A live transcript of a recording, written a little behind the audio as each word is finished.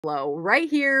Bolo right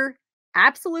here.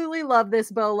 Absolutely love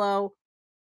this Bolo.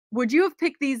 Would you have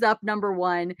picked these up, number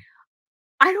one?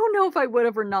 I don't know if I would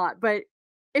have or not, but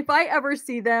if I ever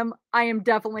see them, I am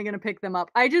definitely going to pick them up.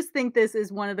 I just think this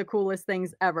is one of the coolest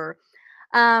things ever.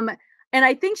 Um, and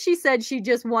I think she said she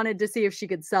just wanted to see if she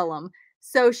could sell them.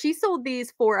 So she sold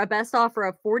these for a best offer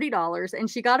of $40 and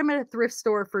she got them at a thrift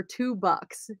store for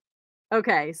 $2.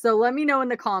 Okay, so let me know in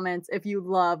the comments if you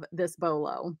love this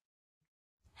Bolo.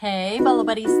 Hey, Bolo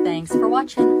buddies, thanks for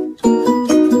watching.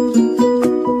 Full-time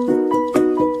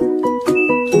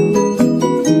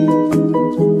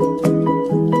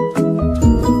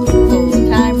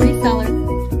reseller.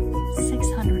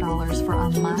 $600 for a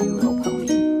My Little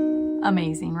Pony.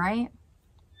 Amazing, right?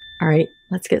 All right,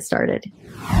 let's get started.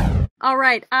 All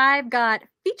right, I've got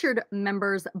featured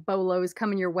members Bolos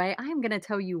coming your way. I'm going to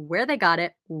tell you where they got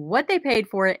it, what they paid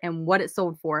for it, and what it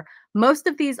sold for. Most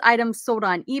of these items sold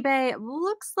on eBay.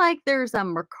 Looks like there's a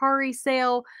Mercari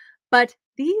sale, but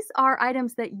these are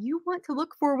items that you want to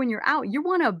look for when you're out. You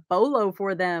want a Bolo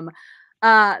for them.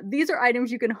 These are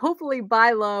items you can hopefully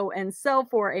buy low and sell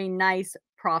for a nice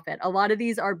profit. A lot of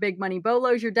these are big money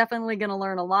Bolos. You're definitely going to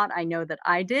learn a lot. I know that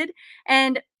I did.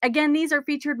 And again, these are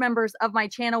featured members of my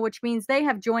channel, which means they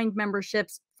have joined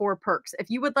memberships for perks.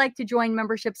 If you would like to join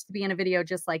memberships to be in a video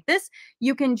just like this,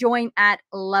 you can join at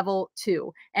level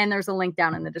 2. And there's a link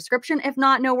down in the description. If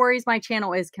not, no worries. My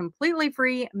channel is completely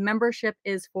free. Membership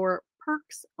is for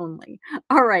perks only.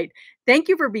 All right. Thank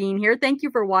you for being here. Thank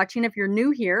you for watching. If you're new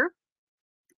here,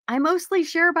 I mostly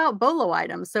share about Bolo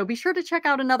items, so be sure to check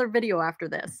out another video after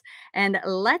this. And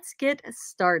let's get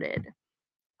started.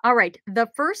 All right, the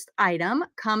first item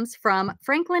comes from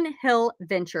Franklin Hill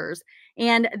Ventures,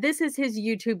 and this is his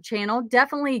YouTube channel.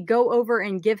 Definitely go over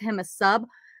and give him a sub.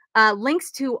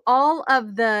 Links to all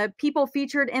of the people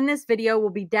featured in this video will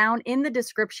be down in the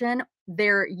description,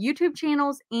 their YouTube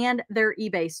channels and their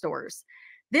eBay stores.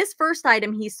 This first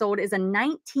item he sold is a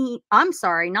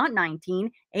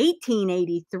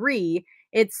 1883.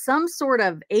 It's some sort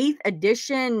of 8th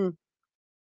edition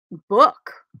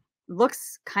book.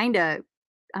 Looks kind of,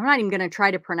 I'm not even going to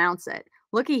try to pronounce it.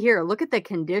 Looky here. Look at the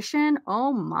condition.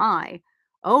 Oh my.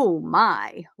 Oh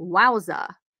my.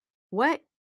 Wowza. What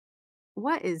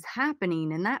is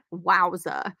happening in that?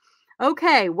 Wowza.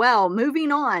 Okay, well,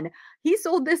 moving on. He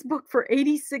sold this book for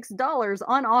 $86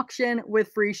 on auction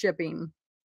with free shipping.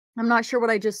 I'm not sure what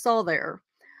I just saw there.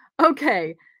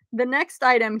 Okay, the next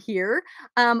item here,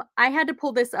 I had to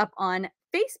pull this up on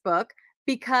Facebook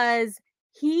because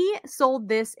he sold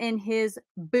this in his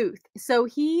booth. So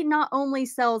he not only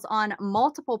sells on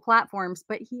multiple platforms,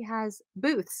 but he has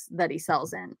booths that he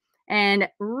sells in. And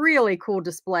really cool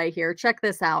display here. Check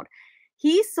this out.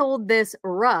 He sold this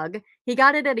rug. He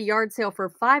got it at a yard sale for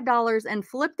 $5 and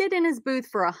flipped it in his booth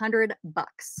for $100.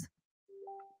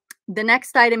 The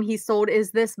next item he sold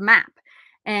is this map.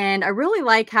 And I really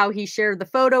like how he shared the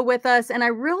photo with us. And I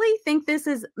really think this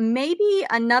is maybe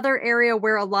another area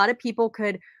where a lot of people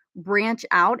could branch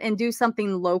out and do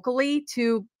something locally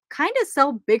to kind of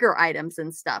sell bigger items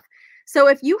and stuff. So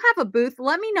if you have a booth,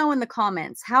 let me know in the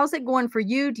comments. How's it going for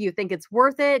you? Do you think it's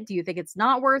worth it? Do you think it's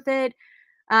not worth it?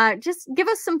 Just give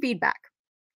us some feedback.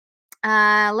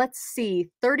 Let's see,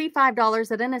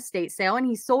 $35 at an estate sale, and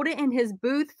he sold it in his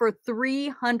booth for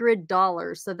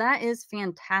 $300. So that is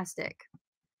fantastic.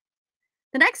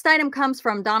 The next item comes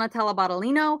from Donatella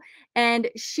Bottolino,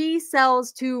 and she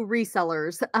sells to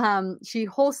resellers. She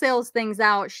wholesales things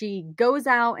out. She goes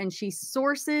out and she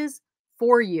sources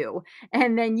for you.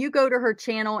 And then you go to her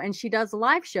channel and she does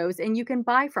live shows and you can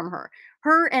buy from her.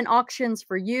 Her and Auctions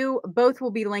for You, both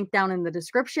will be linked down in the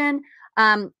description.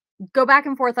 Go back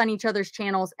and forth on each other's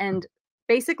channels and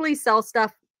basically sell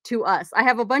stuff to us. I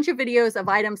have a bunch of videos of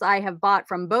items I have bought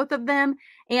from both of them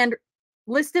and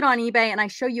listed on eBay, and I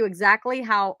show you exactly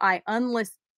how I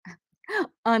unbox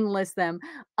them,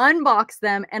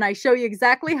 and I show you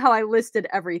exactly how I listed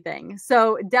everything.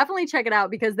 So definitely check it out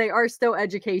because they are still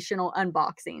educational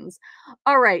unboxings.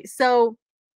 All right, so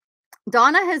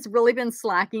Donna has really been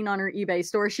slacking on her eBay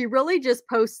store. She really just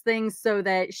posts things so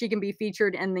that she can be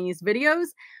featured in these videos,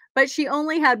 but she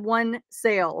only had one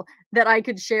sale that I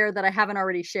could share that I haven't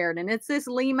already shared, and it's this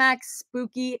Limax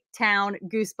Spooky Town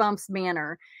Goosebumps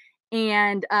Manor.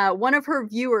 And one of her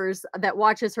viewers that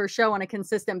watches her show on a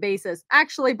consistent basis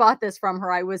actually bought this from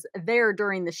her. I was there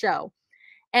during the show.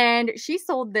 And she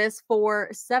sold this for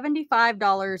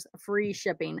 $75 free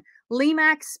shipping.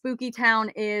 Limax Spooky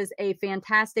Town is a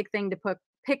fantastic thing to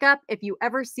pick up. If you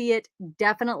ever see it,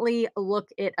 definitely look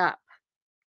it up.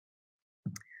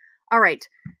 All right.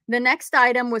 The next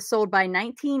item was sold by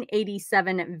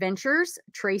 1987 Ventures,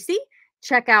 Tracy.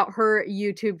 check out her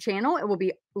YouTube channel. It will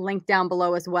be linked down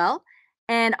below as well.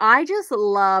 And I just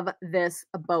love this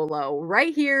bolo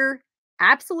right here.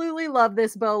 Absolutely love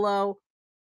this bolo.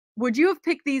 Would you have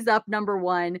picked these up, number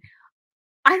one?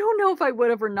 I don't know if I would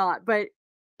have or not, but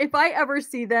if I ever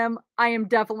see them, I am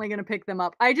definitely going to pick them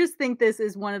up. I just think this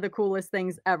is one of the coolest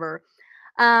things ever.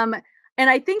 Um, and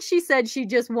I think she said she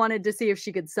just wanted to see if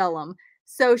she could sell them.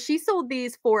 So she sold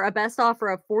these for a best offer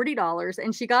of $40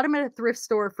 and she got them at a thrift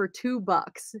store for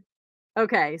 $2.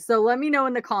 Okay, so let me know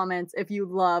in the comments if you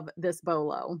love this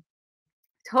bolo.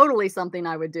 Totally something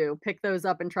I would do. Pick those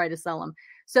up and try to sell them.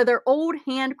 So they're old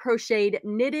hand crocheted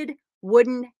knitted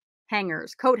wooden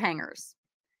hangers, coat hangers.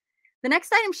 The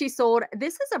next item she sold,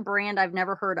 this is a brand I've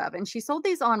never heard of, and she sold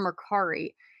these on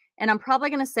Mercari, and I'm probably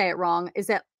going to say it wrong.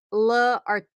 Is it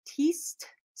L'Artiste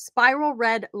spiral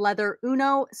red leather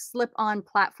Uno slip-on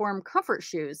platform comfort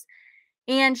shoes?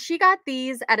 And she got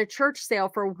these at a church sale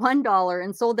for $1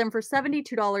 and sold them for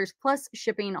 $72 plus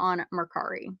shipping on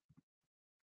Mercari.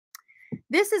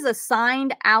 This is a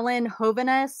signed Alan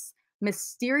Hovhaness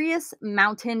Mysterious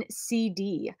Mountain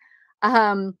CD.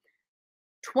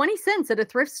 20 cents at a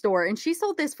thrift store, and she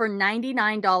sold this for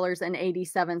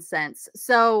 $99.87.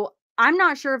 So I'm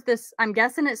not sure if this, I'm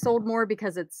guessing it sold more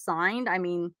because it's signed. I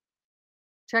mean,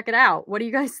 check it out. What do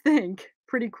you guys think?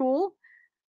 Pretty cool.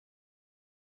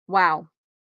 Wow.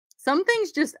 Some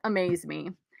things just amaze me.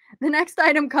 The next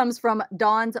item comes from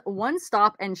Don's One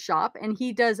Stop and Shop, and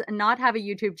he does not have a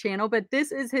YouTube channel, but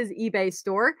this is his eBay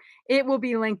store. It will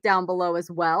be linked down below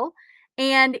as well.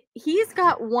 And he's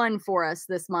got one for us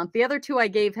this month. The other two I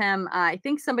gave him, I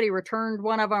think somebody returned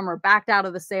one of them or backed out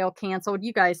of the sale, canceled.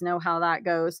 You guys know how that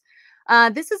goes.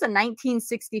 This is a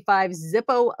 1965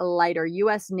 Zippo lighter,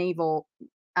 U.S. Naval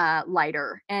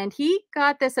lighter. And he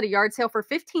got this at a yard sale for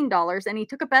 $15 and he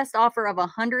took a best offer of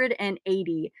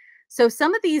 $180. So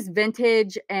some of these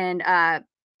vintage and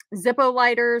Zippo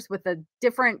lighters with the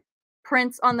different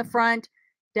prints on the front,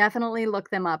 definitely look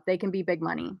them up. They can be big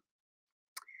money.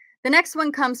 The next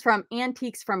one comes from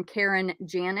Antiques from Karen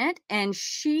Janet, and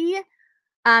she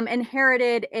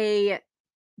inherited a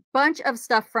bunch of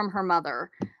stuff from her mother.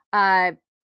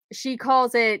 She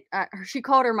called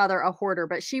her mother a hoarder,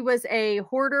 but she was a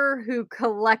hoarder who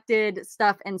collected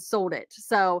stuff and sold it.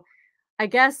 So I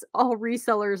guess all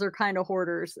resellers are kind of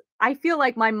hoarders. I feel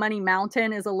like my money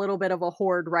mountain is a little bit of a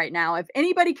hoard right now. If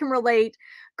anybody can relate,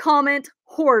 comment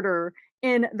hoarder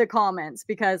in the comments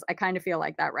because I kind of feel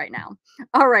like that right now.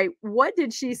 All right, what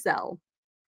did she sell?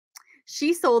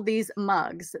 She sold these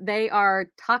mugs. They are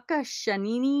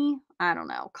Takashanini, I don't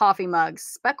know, coffee mugs,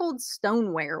 speckled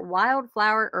stoneware,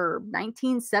 wildflower herb,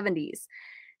 1970s.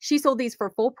 She sold these for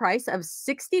full price of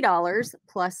 $60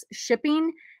 plus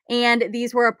shipping, and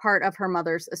these were a part of her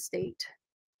mother's estate.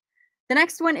 The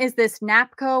next one is this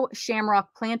Napco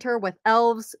Shamrock Planter with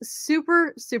elves.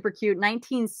 Super, super cute.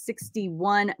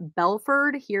 1961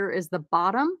 Belford. Here is the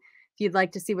bottom. If you'd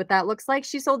like to see what that looks like.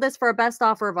 She sold this for a best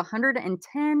offer of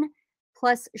 $110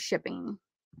 plus shipping.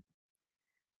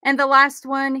 And the last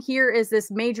one here is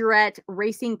this Majorette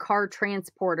Racing Car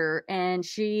Transporter. And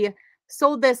she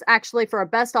sold this actually for a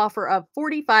best offer of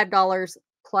 $45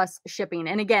 plus shipping.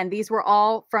 And again, these were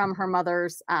all from her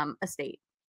mother's estate.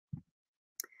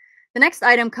 The next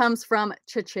item comes from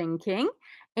Cha-Ching King,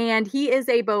 and he is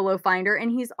a bolo finder,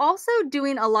 and he's also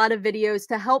doing a lot of videos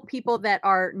to help people that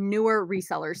are newer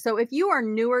resellers. So if you are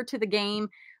newer to the game,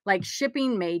 like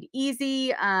shipping made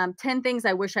easy, 10 things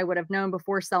I wish I would have known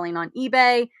before selling on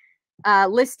eBay,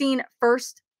 listing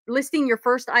your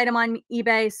first item on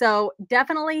eBay. So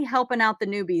definitely helping out the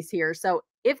newbies here. So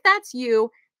if that's you,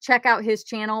 check out his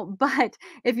channel. But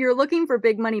if you're looking for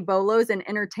big money bolos and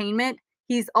entertainment,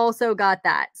 he's also got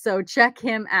that. So check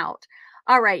him out.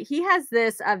 All right. He has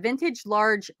this vintage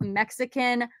large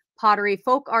Mexican pottery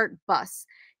folk art bus.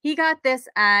 He got this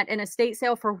at an estate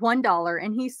sale for $1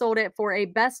 and he sold it for a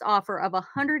best offer of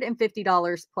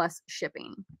 $150 plus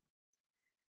shipping.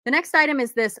 The next item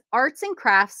is this Arts and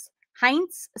Crafts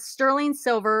Heinz sterling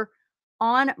silver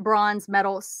on bronze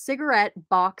metal cigarette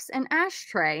box and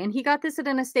ashtray. And he got this at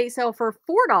an estate sale for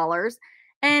 $4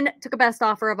 and took a best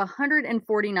offer of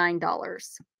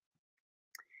 $149.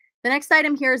 The next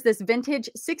item here is this vintage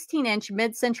 16-inch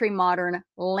mid-century modern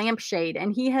lampshade,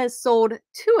 and he has sold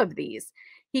 2 of these.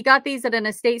 He got these at an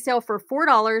estate sale for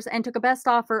 $4 and took a best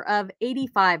offer of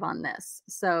 $85 on this.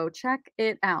 So check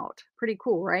it out. Pretty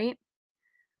cool, right?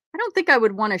 I don't think I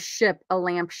would want to ship a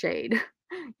lampshade.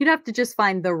 You'd have to just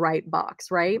find the right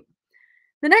box, right?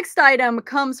 The next item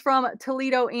comes from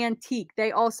Toledo Antique.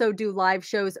 They also do live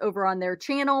shows over on their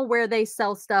channel where they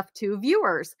sell stuff to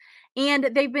viewers.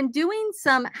 And they've been doing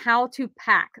some how to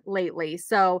pack lately.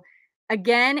 So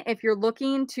Again, if you're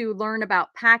looking to learn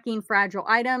about packing fragile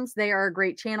items, they are a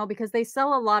great channel because they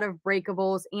sell a lot of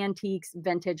breakables, antiques,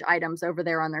 vintage items over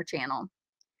there on their channel.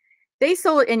 They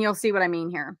sold, and you'll see what I mean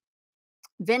here,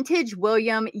 vintage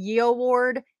William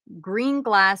Yeoward green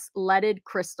glass leaded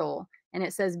crystal, and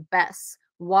it says Bess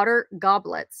water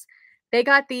goblets. They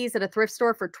got these at a thrift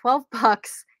store for 12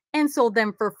 bucks and sold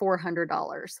them for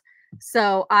 $400.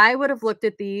 So I would have looked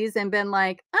at these and been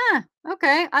like,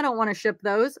 okay, I don't want to ship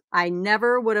those. I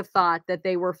never would have thought that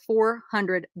they were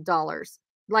 $400.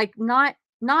 Like not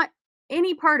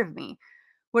any part of me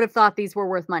would have thought these were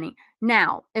worth money.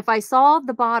 Now, if I saw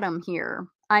the bottom here,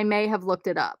 I may have looked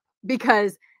it up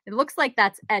because it looks like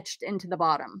that's etched into the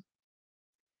bottom.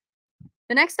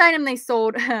 The next item they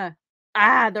sold, they're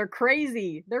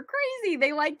crazy. They're crazy.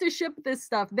 They like to ship this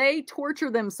stuff. They torture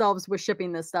themselves with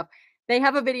shipping this stuff. They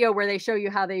have a video where they show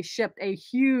you how they shipped a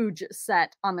huge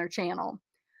set on their channel.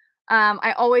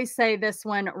 I always say this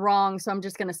one wrong, so I'm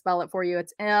just going to spell it for you.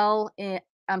 It's Limoges.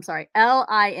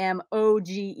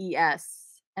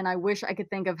 And I wish I could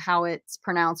think of how it's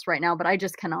pronounced right now, but I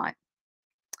just cannot.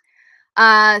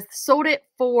 Sold it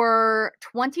for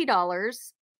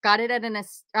 $20. Got it at an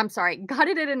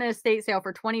estate sale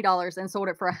for $20 and sold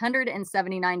it for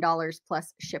 $179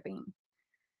 plus shipping.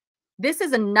 This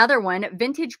is another one,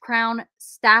 vintage Crown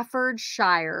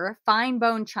Staffordshire fine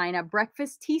bone china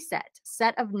breakfast tea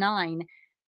set of 9,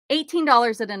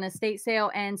 $18 at an estate sale,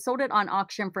 and sold it on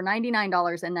auction for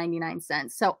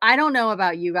 $99.99. So I don't know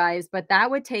about you guys, but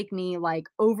that would take me like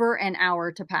over an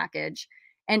hour to package,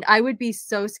 and I would be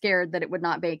so scared that it would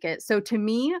not bake it. So to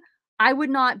me, I would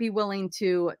not be willing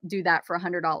to do that for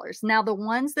 $100. Now, the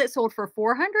ones that sold for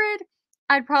 $400,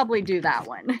 I'd probably do that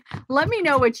one. Let me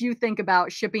know what you think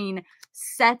about shipping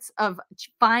sets of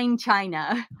fine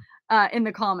china in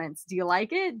the comments. Do you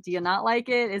like it? Do you not like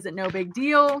it? Is it no big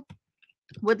deal?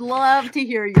 Would love to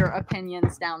hear your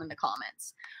opinions down in the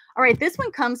comments. All right, this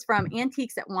one comes from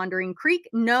Antiques at Wandering Creek.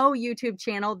 No YouTube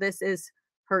channel. This is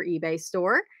her eBay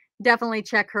store. Definitely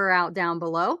check her out down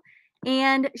below.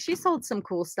 And she sold some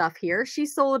cool stuff here. She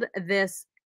sold this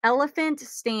elephant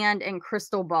stand and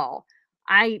crystal ball.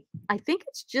 I think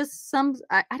it's just some,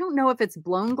 I don't know if it's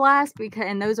blown glass, because,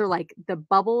 and those are like the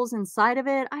bubbles inside of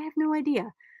it. I have no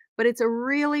idea, but it's a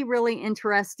really, really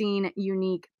interesting,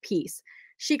 unique piece.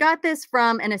 She got this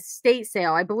from an estate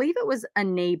sale. I believe it was a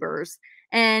neighbor's,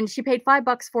 and she paid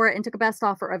 $5 for it and took a best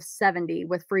offer of $70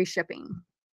 with free shipping.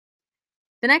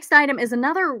 The next item is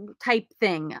another type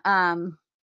thing.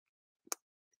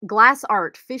 Glass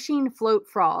art, fishing float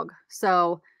frog.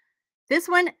 So this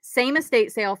one, same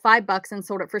estate sale, $5 and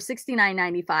sold it for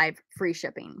 $69.95, free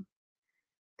shipping.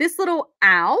 This little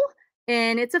owl,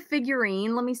 and it's a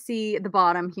figurine. Let me see the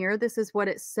bottom here. This is what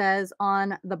it says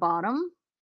on the bottom.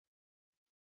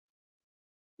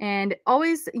 And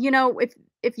always, you know,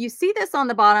 if you see this on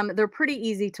the bottom, they're pretty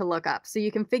easy to look up, so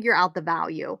you can figure out the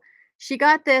value. She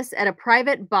got this at a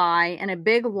private buy in a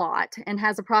big lot and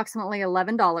has approximately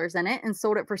 $11 in it and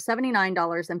sold it for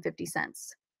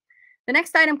 $79.50. The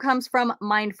next item comes from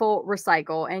Mindful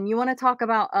Recycle, and you want to talk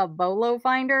about a Bolo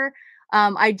finder.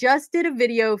 I just did a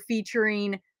video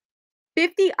featuring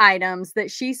 50 items that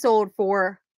she sold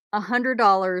for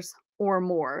 $100 or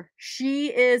more. She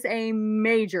is a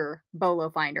major Bolo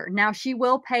finder. Now, she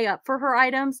will pay up for her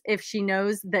items if she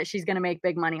knows that she's going to make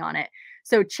big money on it.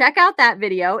 So check out that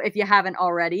video if you haven't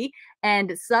already,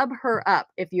 and sub her up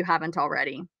if you haven't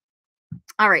already.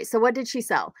 All right, so what did she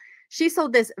sell? She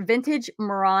sold this vintage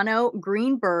Murano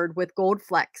green bird with gold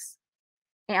flecks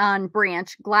on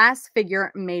branch glass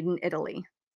figure made in Italy.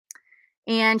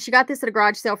 And she got this at a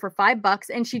garage sale for $5,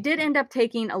 and she did end up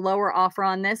taking a lower offer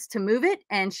on this to move it,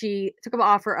 and she took an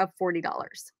offer of $40.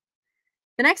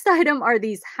 The next item are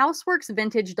these Houseworks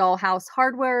vintage dollhouse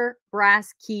hardware,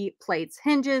 brass key plates,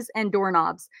 hinges, and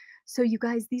doorknobs. So you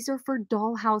guys, these are for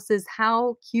dollhouses.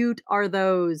 How cute are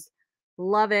those?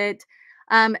 Love it.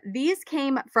 These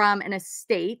came from an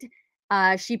estate.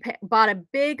 She bought a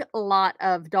big lot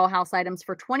of dollhouse items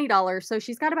for $20. So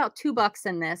she's got about $2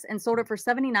 in this and sold it for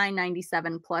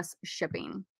 $79.97 plus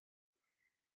shipping.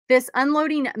 This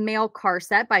unloading mail car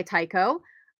set by Tyco.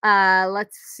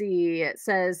 Let's see. It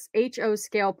says HO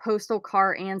scale postal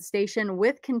car and station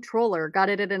with controller. Got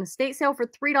it at an estate sale for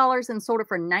 $3 and sold it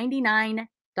for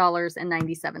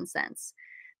 $99.97.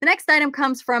 The next item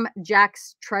comes from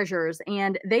Jack's Treasures,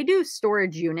 and they do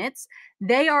storage units.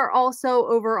 They are also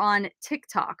over on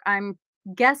TikTok. I'm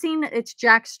guessing it's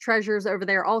Jack's Treasures over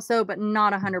there also, but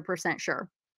not 100% sure.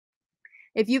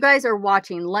 If you guys are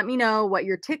watching, let me know what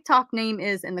your TikTok name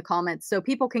is in the comments so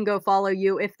people can go follow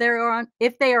you if they are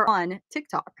on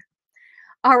TikTok.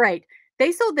 All right.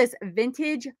 They sold this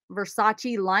vintage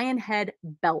Versace lion head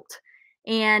belt.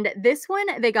 And this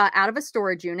one they got out of a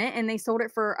storage unit and they sold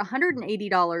it for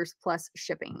 $180 plus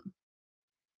shipping.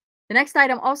 The next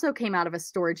item also came out of a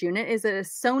storage unit is a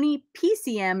Sony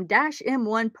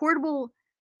PCM-M1 portable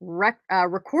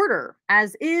recorder,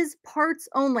 as is parts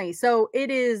only. So it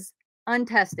is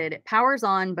untested. It powers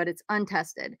on, but it's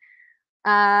untested.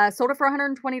 Sold it for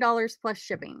 $120 plus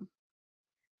shipping.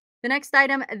 The next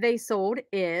item they sold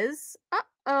is,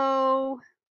 sorry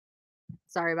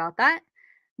about that.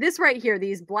 This right here,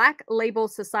 these Black Label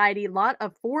Society lot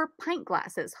of 4 pint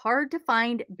glasses, hard to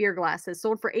find beer glasses,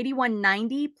 sold for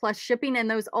 $81.90 plus shipping, and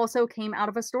those also came out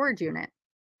of a storage unit.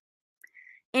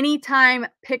 Anytime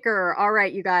Picker, all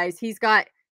right, you guys, he's got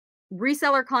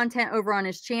reseller content over on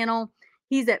his channel.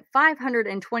 He's at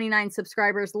 529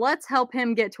 subscribers. Let's help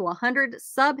him get to 100.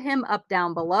 Sub him up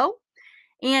down below.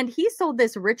 And he sold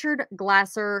this Richard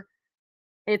Glasser.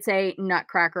 It's a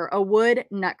nutcracker, a wood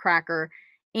nutcracker.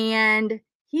 And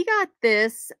he got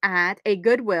this at a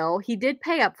Goodwill. He did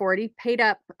pay up for it. He paid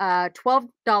up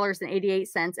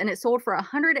 $12.88, and it sold for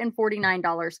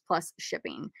 $149 plus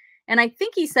shipping. And I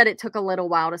think he said it took a little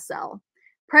while to sell.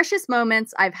 Precious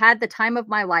Moments. I've had the time of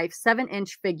my life.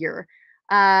 7-inch figure.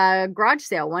 Garage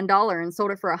sale, $1, and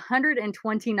sold it for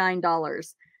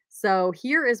 $129. So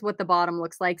here is what the bottom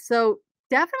looks like. So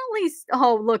definitely,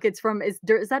 oh, look, it's from, is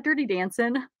that Dirty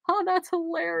Dancing? Oh, that's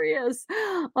hilarious.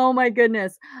 Oh my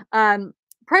goodness.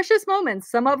 Precious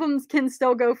Moments. Some of them can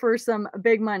still go for some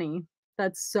big money.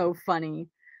 That's so funny.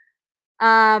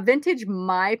 Vintage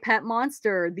My Pet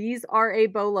Monster. These are a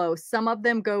Bolo. Some of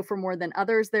them go for more than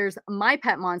others. There's My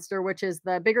Pet Monster, which is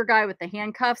the bigger guy with the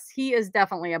handcuffs. He is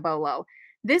definitely a Bolo.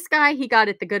 This guy, he got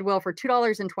at the Goodwill for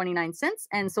 $2.29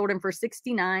 and sold him for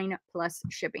 $69 plus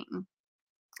shipping.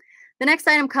 The next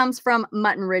item comes from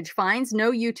Mutton Ridge Finds.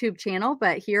 No YouTube channel,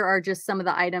 but here are just some of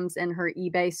the items in her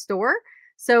eBay store.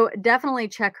 So definitely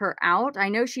check her out. I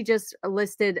know she just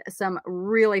listed some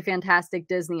really fantastic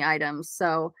Disney items.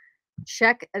 So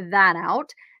check that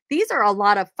out. These are a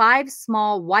lot of 5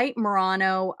 small white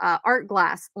Murano art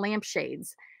glass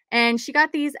lampshades. And she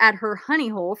got these at her Honey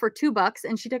Hole for $2,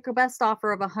 and she took a best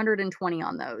offer of $120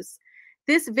 on those.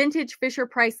 This vintage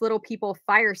Fisher-Price Little People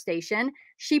fire station,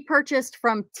 she purchased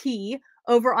from T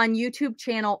over on YouTube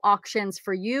channel Auctions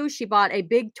for You. She bought a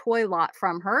big toy lot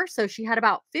from her. So she had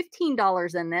about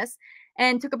 $15 in this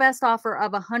and took a best offer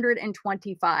of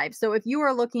 $125. So if you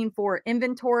are looking for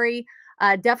inventory,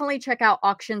 definitely check out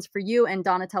Auctions for You and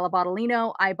Donatella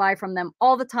Bottolino. I buy from them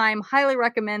all the time. Highly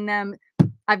recommend them.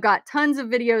 I've got tons of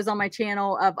videos on my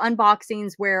channel of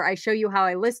unboxings where I show you how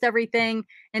I list everything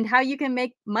and how you can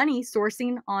make money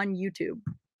sourcing on YouTube.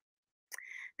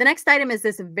 The next item is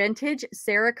this vintage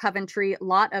Sarah Coventry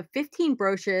lot of 15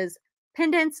 brooches,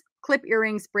 pendants, clip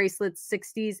earrings, bracelets,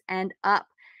 60s and up.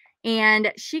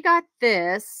 And she got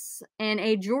this in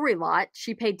a jewelry lot.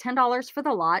 She paid $10 for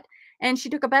the lot, and she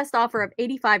took a best offer of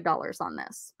 $85 on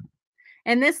this.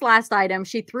 And this last item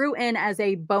she threw in as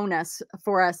a bonus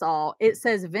for us all. It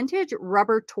says vintage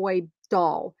rubber toy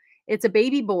doll. It's a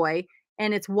baby boy,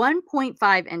 and it's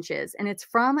 1.5 inches, and it's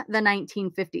from the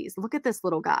 1950s. Look at this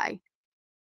little guy.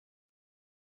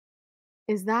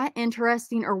 Is that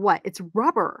interesting or what? It's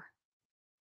rubber.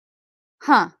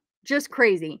 Huh. Just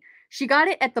crazy. She got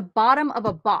it at the bottom of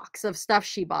a box of stuff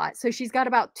she bought. So she's got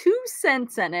about 2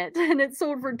 cents in it, and it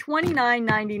sold for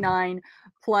 $29.99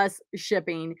 plus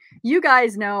shipping. You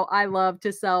guys know I love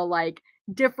to sell like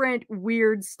different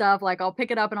weird stuff. Like I'll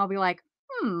pick it up and I'll be like,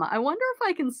 I wonder if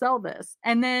I can sell this.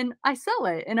 And then I sell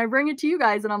it and I bring it to you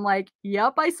guys and I'm like,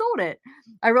 yep, I sold it.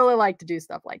 I really like to do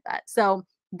stuff like that. So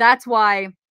that's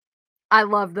why I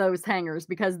love those hangers,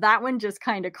 because that one just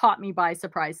kind of caught me by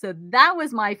surprise. So that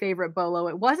was my favorite Bolo.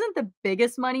 It wasn't the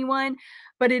biggest money one,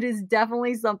 but it is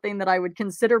definitely something that I would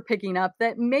consider picking up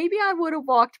that maybe I would have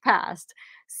walked past.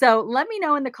 So let me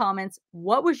know in the comments,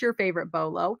 what was your favorite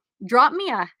Bolo? Drop me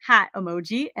a hat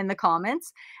emoji in the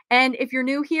comments. And if you're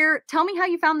new here, tell me how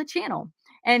you found the channel.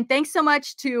 And thanks so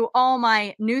much to all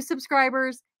my new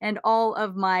subscribers and all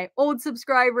of my old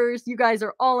subscribers. You guys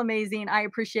are all amazing. I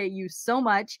appreciate you so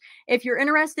much. If you're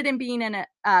interested in being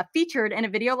featured in a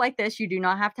video like this, you do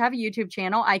not have to have a YouTube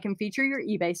channel. I can feature your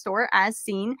eBay store as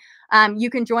seen.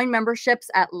 You can join memberships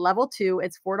at level 2.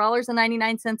 It's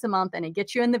 $4.99 a month, and it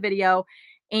gets you in the video.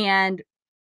 And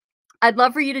I'd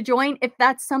love for you to join if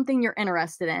that's something you're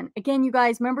interested in. Again, you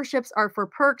guys, memberships are for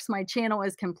perks. My channel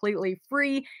is completely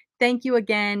free. Thank you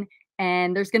again.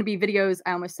 And there's going to be videos.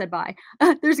 I almost said bye.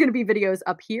 There's going to be videos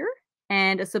up here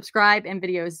and a subscribe and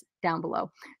videos down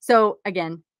below. So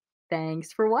again,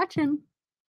 thanks for watching.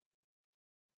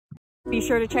 Be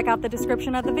sure to check out the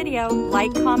description of the video.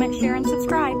 Like, comment, share, and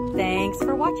subscribe. Thanks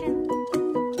for watching.